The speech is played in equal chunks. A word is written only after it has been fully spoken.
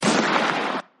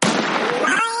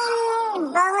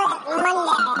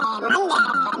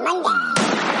Welcome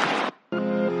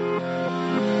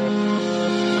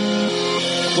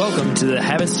to the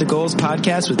Habits to Goals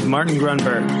podcast with Martin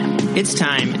Grunberg. It's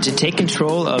time to take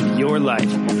control of your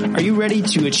life. Are you ready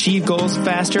to achieve goals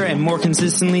faster and more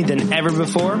consistently than ever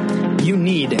before? You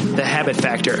need the Habit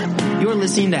Factor. You're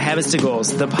listening to Habits to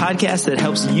Goals, the podcast that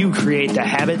helps you create the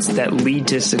habits that lead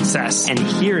to success. And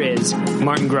here is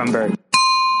Martin Grunberg.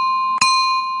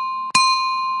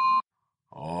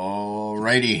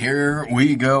 Alrighty, here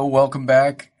we go. Welcome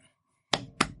back.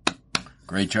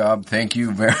 Great job. Thank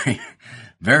you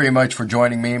very much for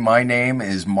joining me. My name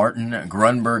is Martin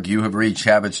Grunberg. You have reached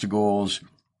Habits to Goals.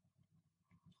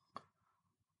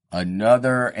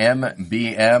 Another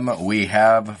MBM we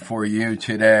have for you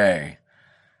today.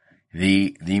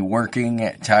 The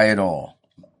working title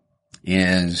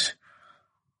is,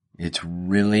 it's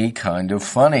really kind of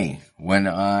funny. When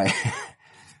I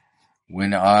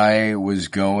was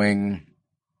going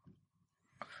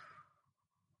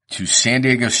to San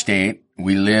Diego State,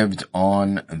 we lived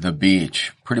on the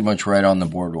beach, pretty much right on the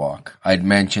boardwalk. I'd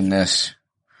mentioned this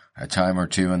a time or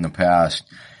two in the past.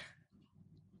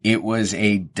 It was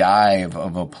a dive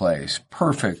of a place,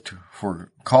 perfect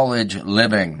for college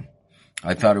living.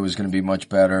 I thought it was going to be much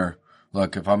better.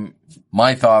 Look,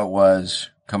 my thought was,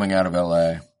 coming out of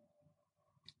LA,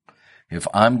 if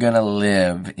I'm going to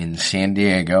live in San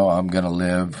Diego, I'm going to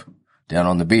live down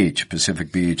on the beach,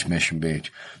 Pacific Beach, Mission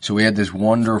Beach. So we had this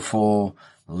wonderful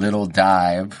little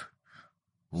dive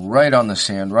right on the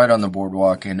sand, right on the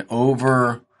boardwalk, and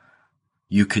over,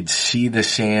 you could see the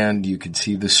sand, you could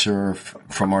see the surf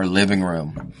from our living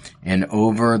room. And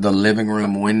over the living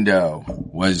room window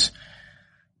was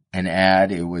an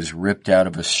ad. It was ripped out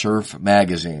of a surf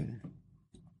magazine.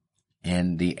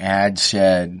 And the ad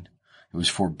said, it was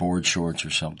for board shorts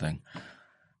or something.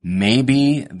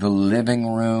 Maybe the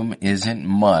living room isn't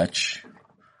much,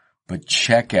 but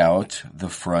check out the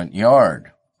front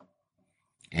yard.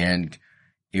 And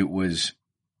it was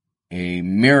a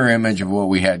mirror image of what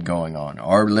we had going on.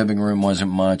 Our living room wasn't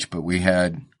much, but we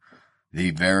had the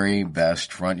very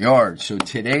best front yard. So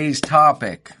today's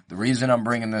topic, the reason I'm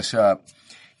bringing this up,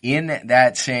 in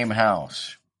that same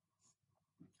house,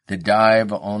 the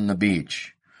dive on the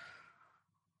beach,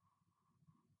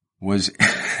 was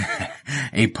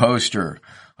a poster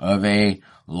of a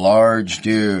large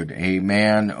dude, a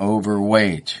man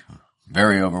overweight,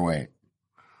 very overweight.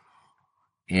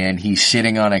 And he's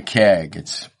sitting on a keg.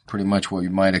 It's pretty much what you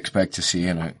might expect to see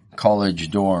in a college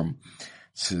dorm.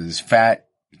 It's this fat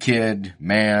kid,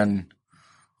 man,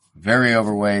 very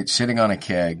overweight, sitting on a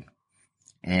keg.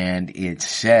 And it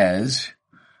says,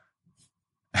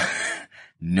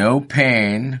 no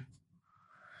pain,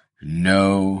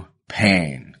 no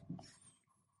pain.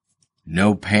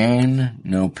 No pain,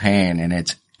 no pain. And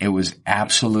it was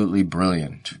absolutely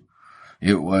brilliant.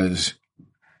 It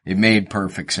made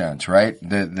perfect sense, right?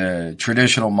 The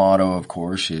traditional motto, of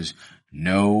course, is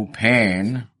no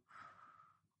pain,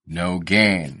 no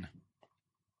gain.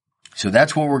 So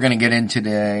that's what we're going to get into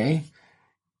today.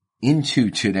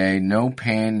 No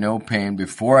pain, no pain.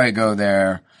 Before I go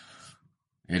there,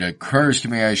 it occurs to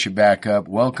me I should back up.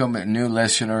 Welcome, new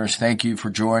listeners. Thank you for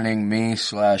joining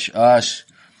me/us.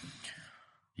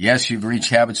 Yes, you've reached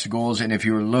Habits to Goals, and if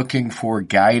you're looking for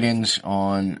guidance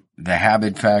on the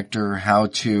Habit Factor, how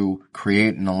to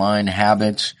create and align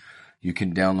habits, you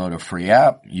can download a free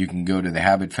app. You can go to the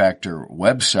Habit Factor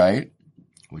website,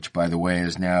 which, by the way,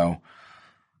 is now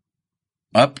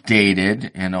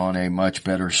updated and on a much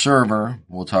better server.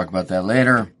 We'll talk about that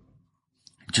later.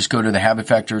 Just go to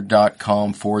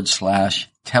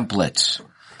thehabitfactor.com/templates,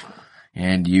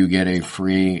 and you get a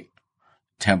free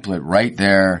template right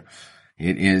there.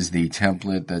 It is the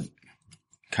template that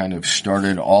kind of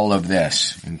started all of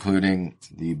this, including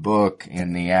the book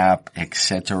and the app,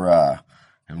 etc.,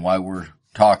 and why we're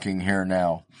talking here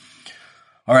now.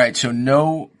 All right, so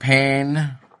no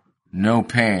pain, no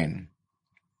pain.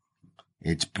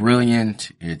 It's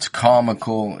brilliant. It's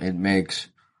comical. It makes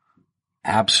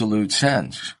absolute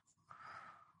sense.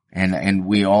 And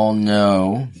we all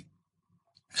know,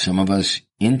 some of us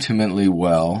intimately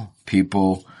well,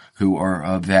 people who are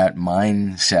of that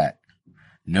mindset.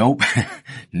 Nope.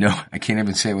 No, I can't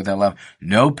even say it without laughing.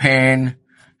 No pain,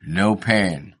 no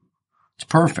pain. It's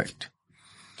perfect.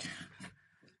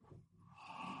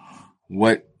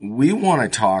 What we want to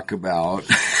talk about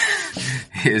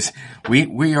is we're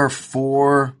 3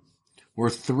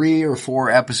 or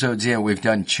 4 episodes in. We've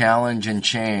done challenge and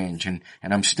change, and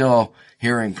I'm still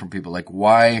hearing from people like,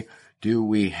 why do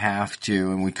we have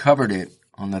to, and we covered it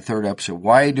on the 3rd episode,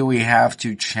 why do we have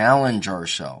to challenge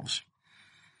ourselves?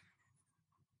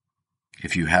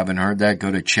 If you haven't heard that,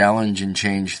 go to Challenge and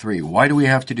Change 3. Why do we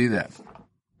have to do that?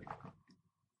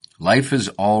 Life is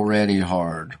already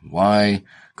hard. Why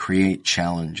create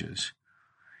challenges?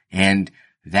 And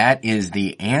that is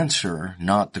the answer,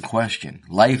 not the question.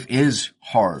 Life is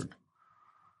hard.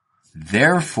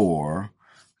 Therefore,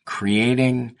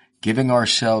 giving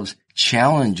ourselves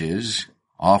challenges,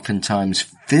 oftentimes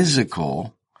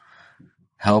physical,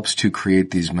 helps to create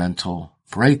these mental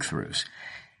breakthroughs.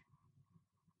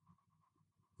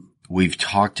 We've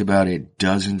talked about it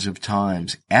dozens of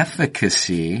times.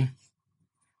 Efficacy,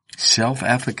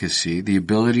 self-efficacy, the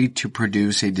ability to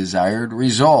produce a desired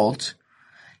result,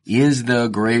 is the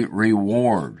great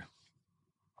reward.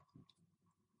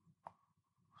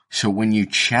 So when you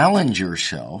challenge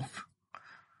yourself,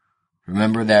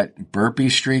 remember that burpee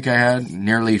streak I had,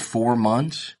 nearly 4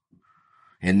 months?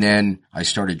 And then I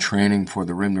started training for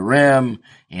the rim to rim,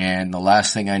 and the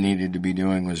last thing I needed to be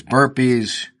doing was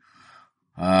burpees.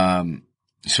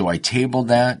 So I tabled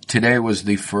that. Today was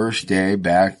the first day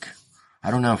back.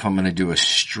 I don't know if I'm going to do a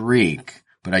streak,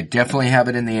 but I definitely have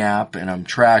it in the app and I'm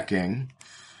tracking.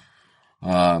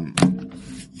 So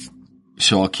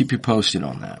I'll keep you posted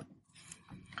on that.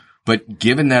 But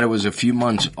given that it was a few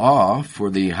months off for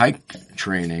the hike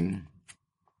training,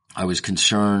 I was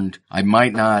concerned I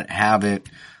might not have it.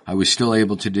 I was still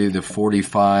able to do the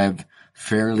 45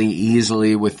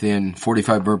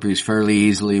 burpees fairly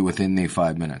easily within the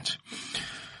 5 minutes.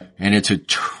 And it's a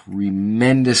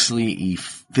tremendously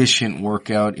efficient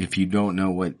workout. If you don't know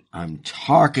what I'm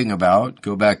talking about,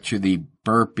 go back to the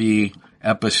burpee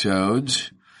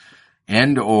episodes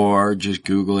or just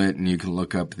Google it and you can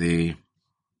look up the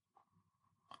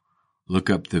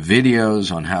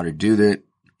videos on how to do that.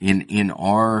 In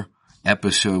our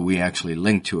episode, we actually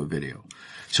link to a video.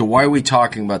 So why are we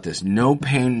talking about this? No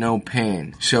pain, no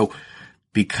pain. So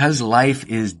because life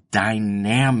is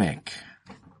dynamic,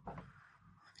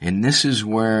 and this is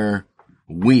where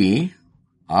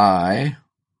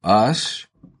us,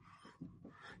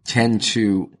 tend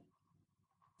to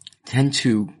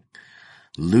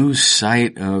lose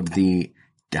sight of the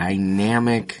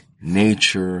dynamic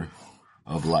nature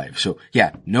of life. So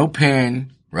yeah, no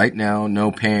pain right now,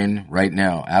 no pain right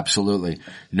now. Absolutely.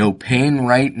 No pain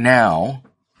right now.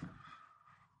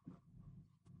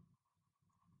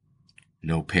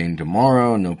 No pain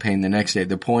tomorrow, no pain the next day.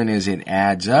 The point is it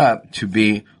adds up to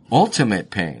be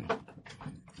ultimate pain.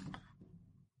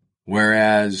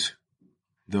 Whereas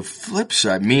the flip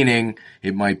side, meaning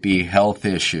it might be health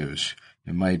issues.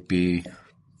 It might be,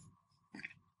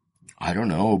 I don't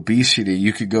know, obesity.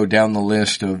 You could go down the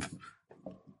list of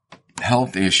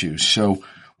health issues. So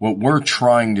what we're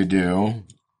trying to do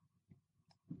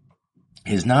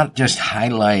is not just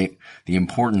highlight the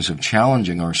importance of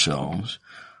challenging ourselves,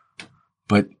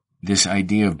 but this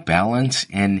idea of balance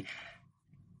and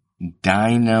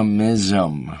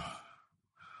dynamism.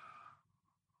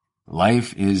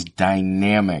 Life is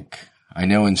dynamic. I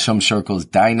know in some circles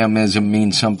dynamism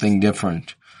means something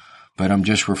different, but I'm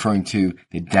just referring to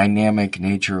the dynamic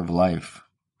nature of life.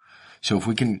 So if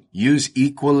we can use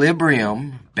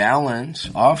equilibrium, balance,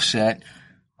 offset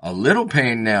a little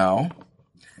pain now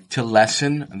to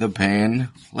lessen the pain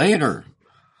later.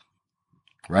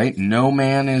 Right? No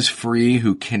man is free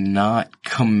who cannot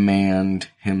command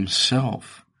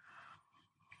himself.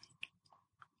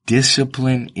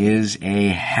 Discipline is a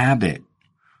habit.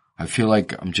 I feel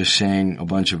like I'm just saying a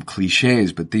bunch of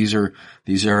cliches, but these are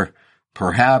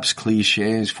perhaps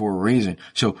cliches for a reason.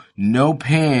 So no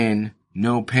pain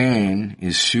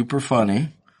is super funny,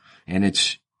 and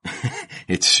it's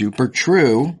super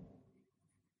true,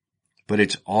 but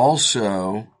it's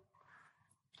also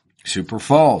super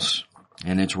false.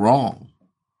 And it's wrong.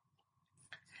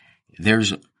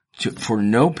 For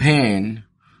no pain,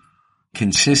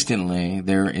 consistently,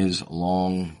 there is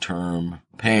long-term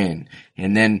pain.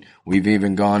 And then we've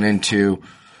even gone into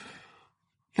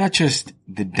not just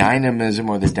the dynamism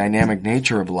or the dynamic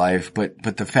nature of life, but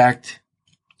the fact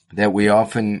that we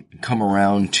often come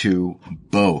around to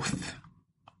both.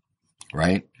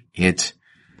 Right? It's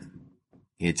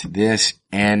this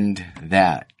and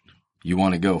that. You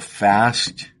want to go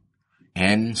fast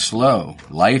and slow.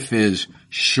 Life is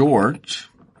short,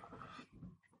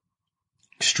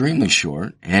 extremely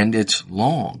short, and it's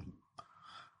long.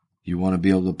 You want to be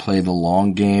able to play the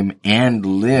long game and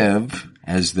live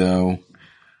as though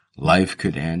life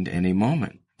could end any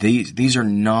moment. These are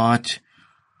not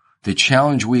the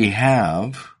challenge we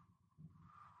have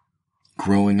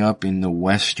growing up in the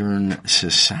Western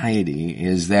society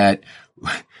is that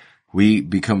we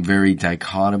become very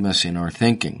dichotomous in our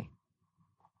thinking.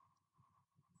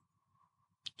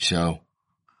 So,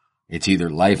 It's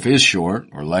either life is short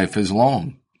or life is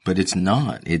long, but it's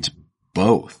not. It's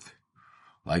both.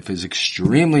 Life is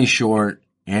extremely short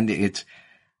and it's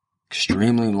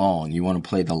extremely long. You want to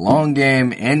play the long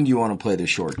game and you want to play the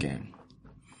short game.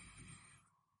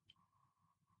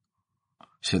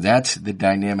 So that's the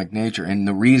dynamic nature. And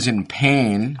the reason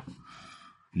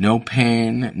no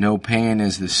pain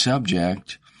is the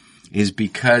subject is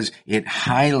because it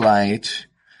highlights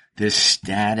this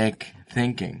static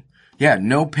thinking. Yeah,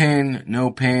 no pain,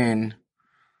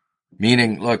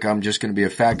 meaning, look, I'm just going to be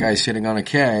a fat guy sitting on a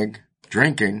keg,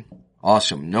 drinking.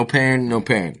 Awesome. No pain.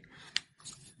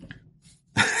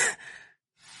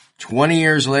 20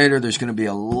 years later, there's going to be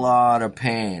a lot of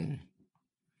pain.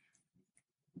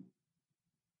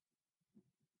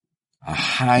 A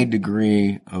high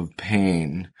degree of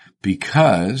pain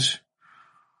because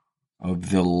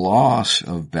of the loss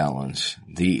of balance,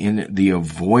 the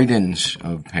avoidance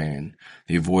of pain,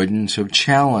 the avoidance of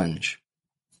challenge.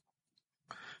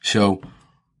 So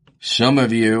some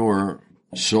of you are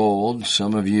sold,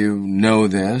 some of you know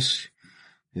this.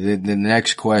 The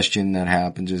next question that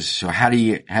happens is, so how do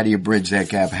you bridge that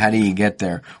gap? How do you get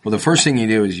there? Well, the first thing you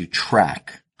do is you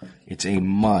track. It's a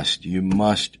must. You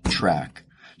must track.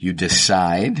 You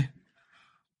decide.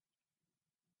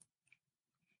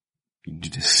 You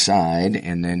decide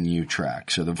and then you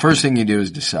track. So the first thing you do is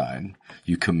decide.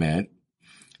 You commit.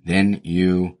 Then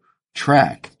you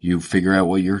track. You figure out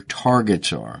what your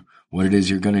targets are, what it is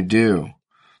you're going to do.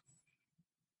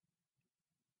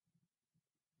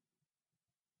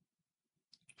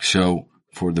 So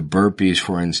for the burpees,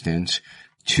 for instance,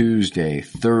 Tuesday,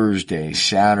 Thursday,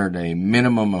 Saturday,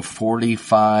 minimum of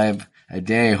 45 a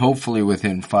day, hopefully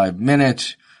within 5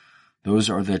 minutes. Those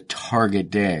are the target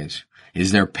days.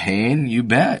 Is there pain? You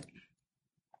bet.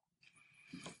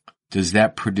 Does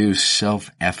that produce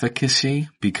self-efficacy?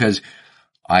 Because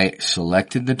I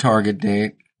selected the target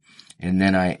date and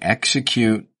then I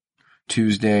execute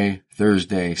Tuesday,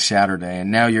 Thursday, Saturday.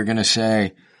 And now you're going to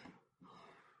say,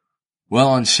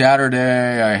 well, on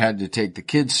Saturday I had to take the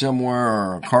kids somewhere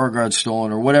or a car got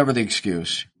stolen or whatever the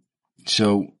excuse.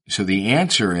 So the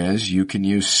answer is you can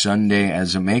use Sunday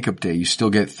as a makeup day. You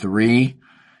still get 3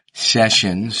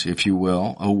 sessions, if you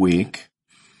will, a week,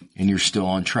 and you're still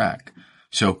on track.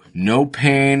 So no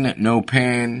pain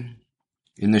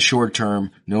in the short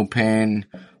term, no pain,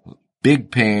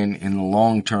 big pain in the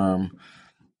long term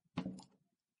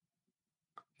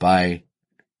by,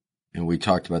 and we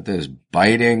talked about this,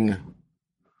 biting,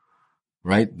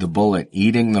 right, the bullet,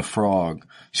 eating the frog.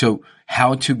 So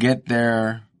how to get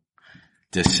there?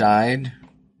 Decide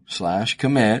 /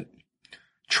 commit,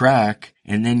 track,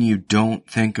 and then you don't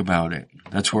think about it.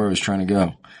 That's where I was trying to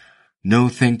go. No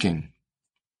thinking.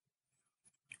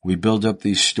 We build up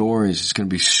these stories. It's going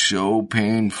to be so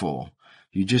painful.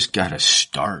 You just got to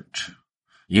start.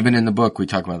 Even in the book, we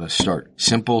talk about the start.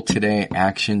 Simple today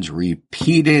actions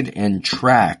repeated and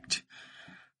tracked.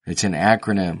 It's an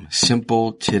acronym.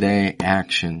 Simple today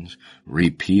actions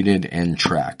repeated and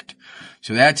tracked.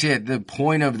 So that's it. The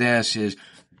point of this is,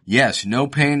 yes, no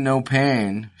pain.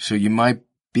 So you might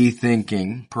be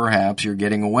thinking, perhaps you're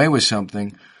getting away with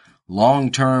something,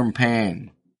 long-term pain.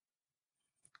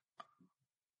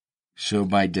 So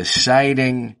by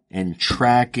deciding and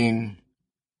tracking,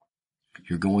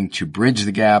 you're going to bridge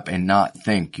the gap and not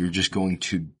think. You're just going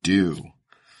to do.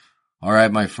 All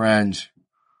right, my friends.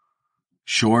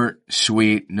 Short,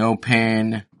 sweet, no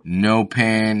pain.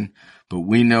 But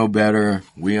we know better.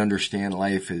 We understand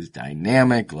life is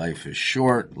dynamic. Life is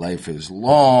short. Life is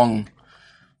long.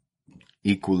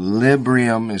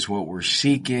 Equilibrium is what we're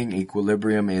seeking.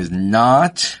 Equilibrium is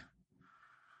not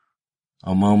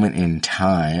a moment in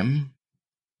time,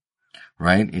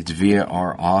 right? It's via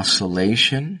our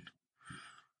oscillation.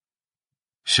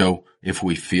 So if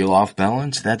we feel off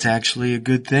balance, that's actually a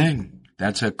good thing.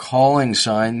 That's a calling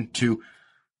sign to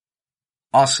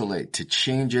oscillate, to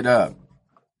change it up.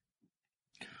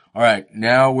 All right,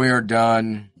 now we're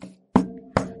done.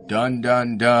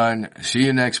 Done. See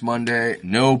you next Monday.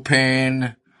 No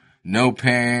pain.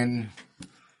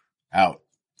 Out.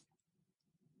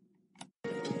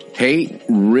 Hey,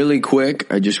 really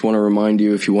quick, I just want to remind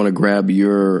you, if you want to grab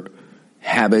your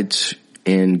habits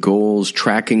and goals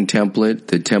tracking template,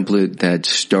 the template that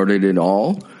started it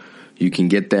all, you can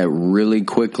get that really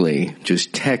quickly.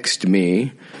 Just text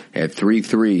me at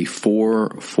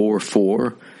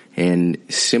 33444 and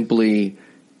simply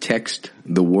text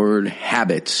the word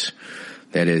habits.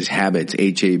 That is habits,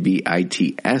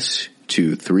 HABITS,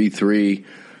 to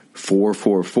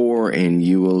 33444, and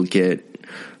you will get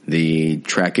the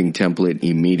tracking template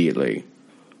immediately.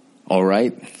 All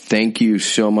right. Thank you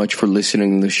so much for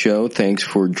listening to the show. Thanks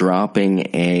for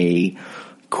dropping a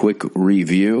quick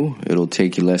review. It'll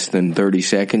take you less than 30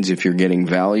 seconds if you're getting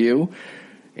value.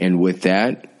 And with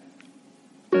that,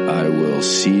 I will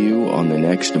see you on the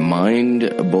next Mind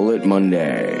Bullet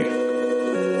Monday.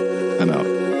 I'm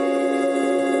out.